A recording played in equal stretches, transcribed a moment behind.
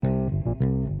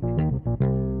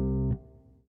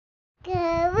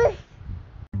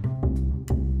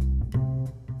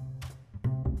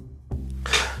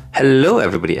Hello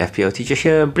everybody, FPL Teacher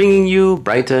here, bringing you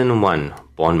Brighton 1,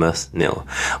 Bournemouth 0.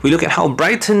 We look at how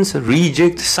Brighton's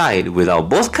rejigged side, without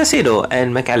both Caicedo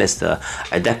and McAllister,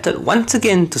 adapted once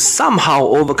again to somehow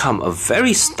overcome a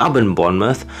very stubborn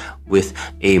Bournemouth with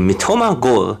a Mitoma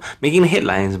goal making the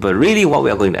headlines. But really what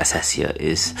we are going to assess here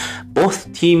is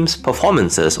both teams'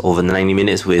 performances over the 90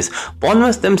 minutes, with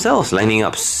Bournemouth themselves lining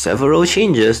up several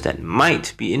changes that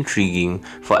might be intriguing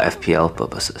for FPL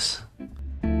purposes.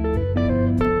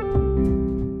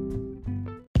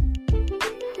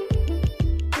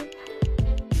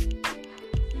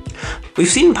 We've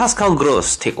seen Pascal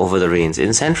Gross take over the reins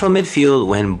in central midfield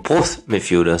when both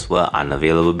midfielders were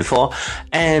unavailable before,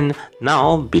 and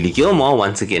now Billy Gilmour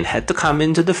once again had to come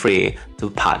into the fray to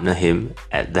partner him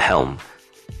at the helm.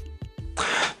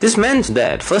 This meant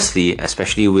that, firstly,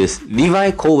 especially with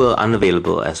Levi Colwill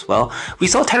unavailable as well, we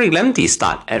saw Tariq Lamptey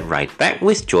start at right back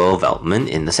with Joel Veltman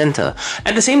in the centre.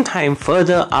 At the same time,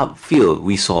 further upfield,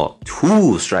 we saw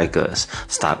two strikers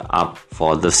start up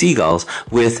for the Seagulls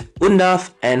with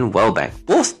Undav and Welbeck,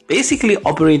 both basically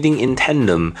operating in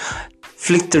tandem,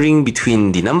 flickering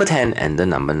between the number 10 and the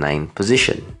number 9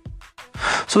 position.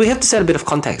 So we have to set a bit of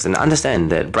context and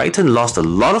understand that Brighton lost a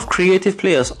lot of creative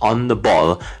players on the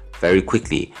ball very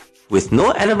quickly. With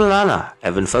no Adam Lallana,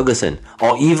 Evan Ferguson,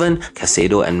 or even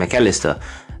Caicedo and McAllister,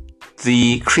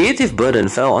 the creative burden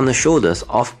fell on the shoulders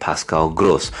of Pascal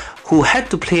Gross, who had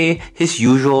to play his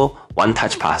usual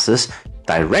one-touch passes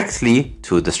directly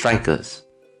to the strikers.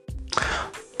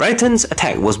 Brighton's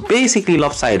attack was basically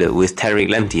lopsided with Tariq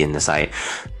Lamptey in the side,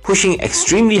 pushing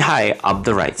extremely high up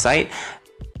the right side.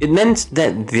 It meant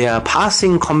that their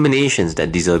passing combinations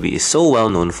that Zerbi is so well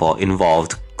known for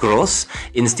involved Gross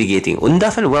instigating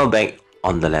Undav and Welbeck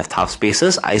on the left half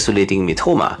spaces, isolating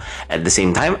Mitoma. At the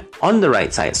same time, on the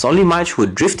right side, Solly March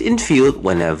would drift infield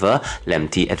whenever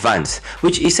Lamptey advanced,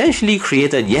 which essentially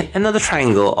created yet another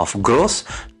triangle of Gross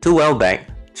to Welbeck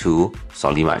to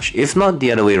Solly March, if not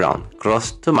the other way around,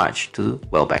 Gross to March to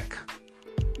Welbeck.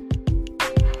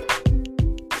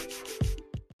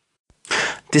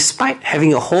 Despite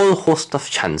having a whole host of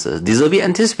chances, Zerbi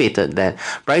anticipated that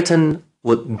Brighton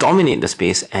would dominate the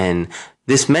space, and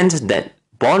this meant that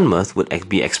Bournemouth would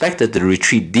be expected to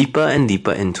retreat deeper and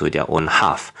deeper into their own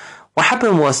half. What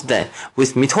happened was that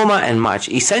with Mitoma and March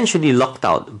essentially locked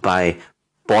out by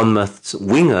Bournemouth's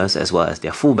wingers as well as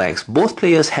their fullbacks, both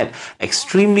players had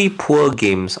extremely poor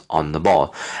games on the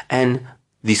ball, and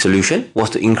the solution was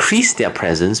to increase their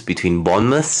presence between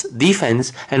Bournemouth's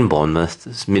defense and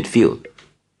Bournemouth's midfield.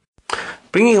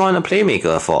 Bringing on a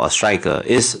playmaker for a striker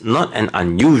is not an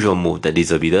unusual move that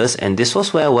Zerbi does, and this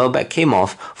was where Welbeck came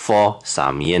off for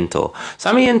Sarmiento.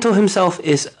 Sarmiento himself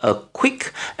is a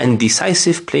quick and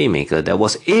decisive playmaker that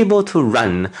was able to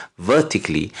run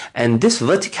vertically, and this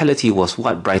verticality was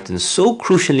what Brighton so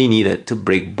crucially needed to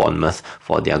break Bournemouth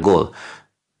for their goal.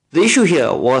 The issue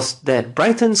here was that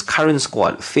Brighton's current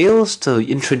squad fails to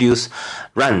introduce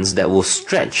runs that will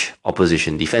stretch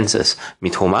opposition defences.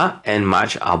 Mitoma and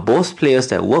March are both players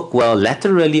that work well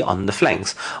laterally on the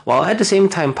flanks, while at the same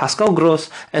time Pascal Gross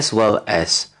as well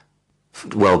as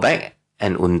Welbeck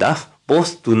and Undav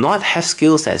both do not have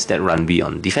skill sets that run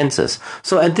beyond defences.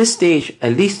 So at this stage,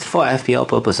 at least for FPL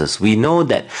purposes, we know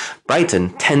that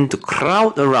Brighton tend to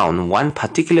crowd around one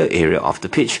particular area of the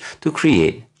pitch to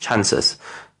create chances.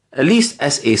 At least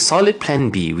as a solid plan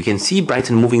B, we can see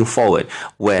Brighton moving forward,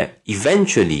 where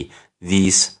eventually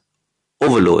these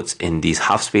overloads in these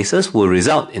half spaces will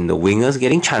result in the wingers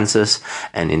getting chances,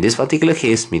 and in this particular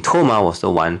case, Mitoma was the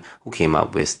one who came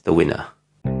up with the winner.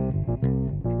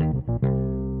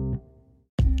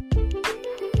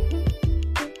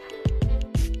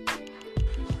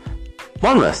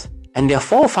 Bournemouth and their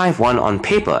 4-5-1 on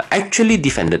paper actually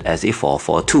defended as a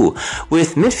 4-4-2,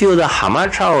 with midfielder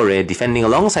Hamad Traore defending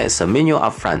alongside Semenyo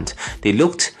up front. They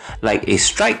looked like a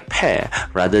strike pair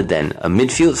rather than a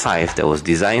midfield five that was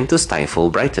designed to stifle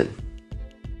Brighton.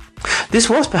 This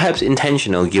was perhaps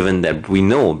intentional given that we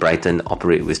know Brighton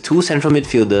operate with two central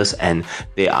midfielders and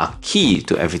they are key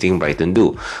to everything Brighton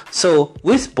do. So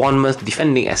with Bournemouth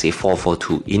defending as a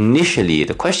 4-4-2, initially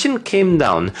the question came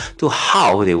down to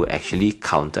how they would actually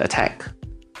counter-attack.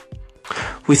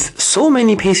 With so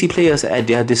many pacey players at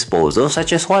their disposal,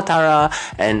 such as Ouattara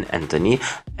and Anthony,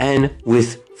 and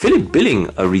with Philip Billing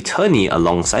a returnee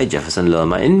alongside Jefferson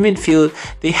Lerma in midfield,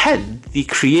 they had the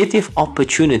creative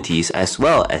opportunities as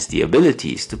well as the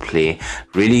abilities to play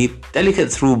really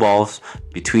delicate through balls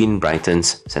between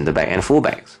Brighton's centre-back and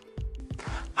full-backs.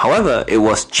 However, it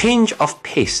was change of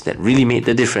pace that really made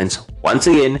the difference once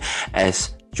again,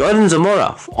 as Jordan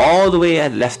Zamora, all the way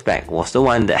at left back, was the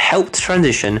one that helped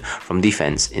transition from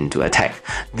defense into attack.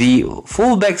 The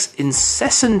fullback's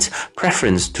incessant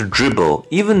preference to dribble,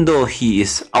 even though he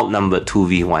is outnumbered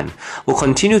 2v1, will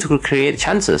continue to create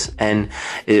chances, and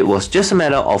it was just a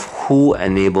matter of who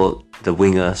enabled the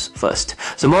wingers first.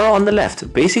 Zamora on the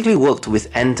left basically worked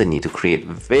with Anthony to create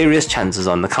various chances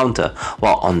on the counter,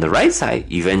 while on the right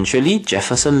side, eventually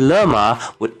Jefferson Lerma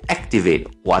would activate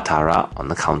Ouattara on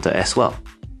the counter as well.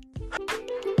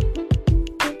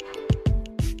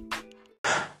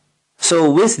 So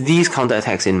with these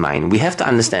counterattacks in mind, we have to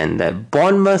understand that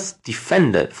Bournemouth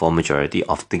defended for a majority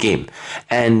of the game.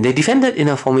 And they defended in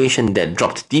a formation that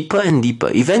dropped deeper and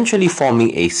deeper, eventually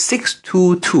forming a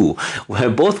 6-2-2, where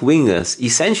both wingers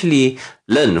essentially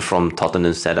learned from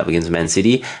Tottenham's setup against Man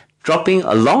City, dropping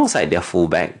alongside their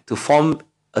fullback to form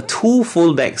a 2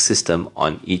 fullback system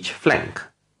on each flank.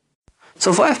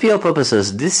 So for FPL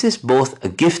purposes, this is both a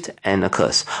gift and a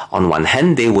curse. On one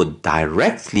hand, they would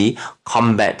directly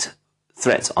combat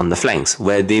threats on the flanks,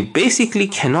 where they basically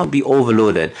cannot be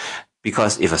overloaded,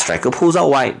 because if a striker pulls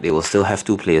out wide, they will still have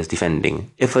 2 players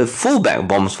defending. If a fullback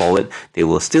bombs forward, they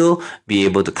will still be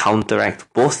able to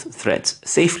counteract both threats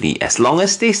safely, as long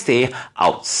as they stay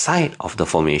outside of the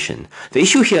formation. The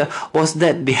issue here was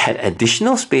that they had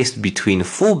additional space between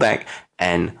fullback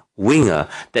and winger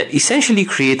that essentially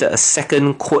created a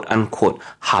second quote-unquote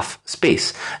half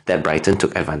space that Brighton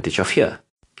took advantage of here.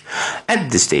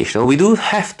 At this stage though, we do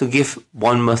have to give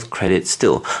Bournemouth credit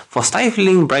still for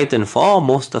stifling Brighton for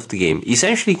most of the game,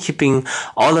 essentially keeping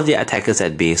all of their attackers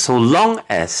at bay so long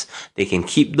as they can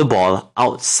keep the ball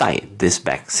outside this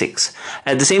back 6.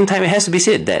 At the same time, it has to be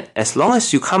said that as long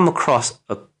as you come across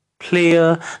a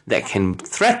player that can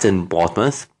threaten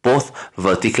Bournemouth both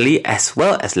vertically as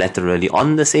well as laterally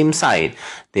on the same side,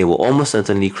 they will almost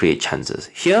certainly create chances.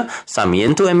 Here,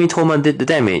 Sarmiento and Mitoma did the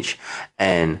damage,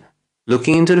 and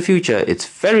looking into the future, it's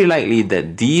very likely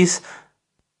that these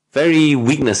very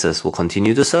weaknesses will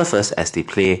continue to surface as they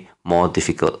play more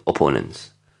difficult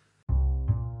opponents.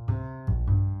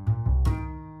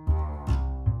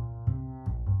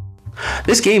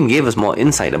 This game gave us more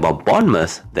insight about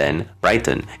Bournemouth than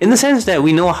Brighton, in the sense that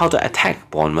we know how to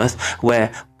attack Bournemouth,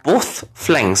 where both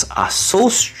flanks are so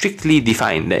strictly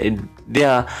defined that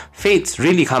their fates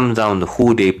really come down to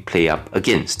who they play up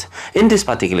against. In this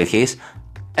particular case,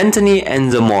 Anthony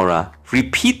and Zamora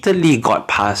repeatedly got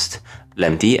past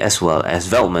Lemty as well as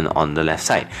Veltman on the left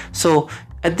side. So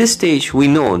at this stage, we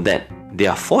know that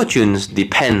their fortunes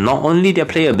depend not only their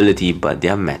playability but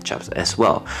their matchups as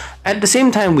well. At the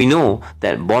same time, we know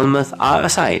that Bournemouth are a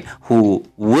side who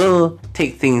will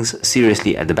take things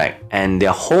seriously at the back, and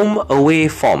their home-away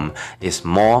form is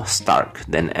more stark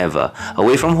than ever.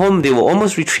 Away from home, they will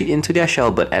almost retreat into their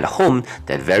shell, but at home,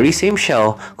 that very same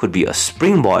shell could be a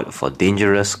springboard for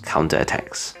dangerous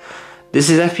counterattacks. This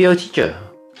is FPL Teacher,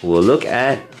 who will look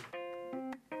at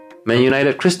Man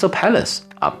United Crystal Palace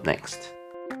up next.